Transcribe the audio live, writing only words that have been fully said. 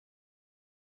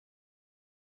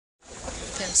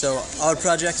So our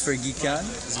project for GeekCon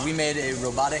is we made a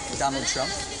robotic Donald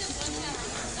Trump.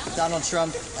 Donald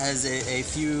Trump has a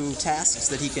few tasks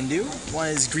that he can do. One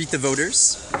is greet the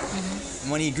voters.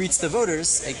 And when he greets the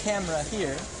voters, a camera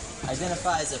here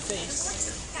identifies a face.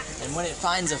 And when it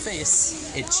finds a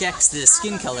face, it checks the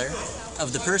skin color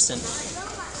of the person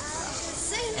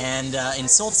and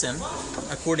insults him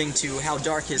according to how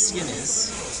dark his skin is,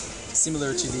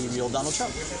 similar to the real Donald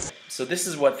Trump. So this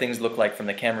is what things look like from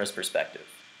the camera's perspective.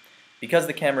 Because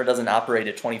the camera doesn't operate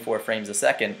at 24 frames a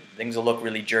second, things will look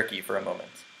really jerky for a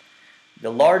moment.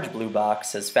 The large blue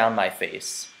box has found my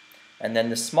face, and then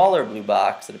the smaller blue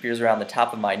box that appears around the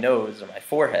top of my nose or my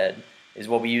forehead is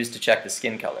what we use to check the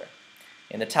skin color.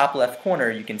 In the top left corner,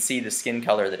 you can see the skin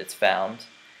color that it's found.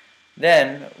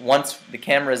 Then, once the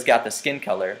camera's got the skin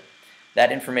color,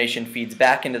 that information feeds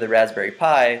back into the Raspberry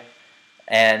Pi,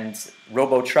 and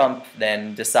Robo-Trump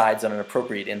then decides on an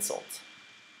appropriate insult.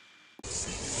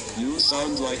 You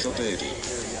sound like a baby.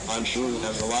 I'm sure you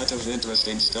have a lot of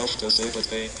interesting stuff to say, but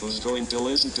hey, who's going to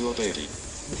listen to a baby?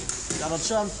 Donald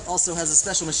Trump also has a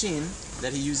special machine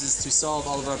that he uses to solve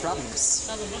all of our problems.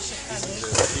 All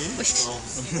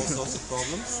sorts of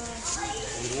problems.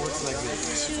 It works like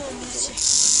this.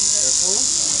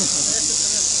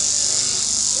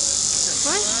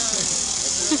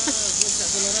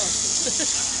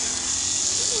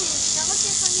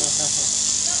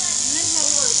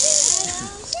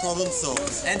 Problem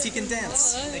solved. And he can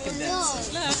dance. They can dance.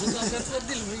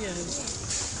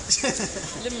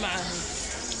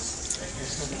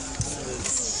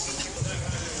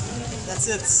 That's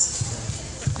it.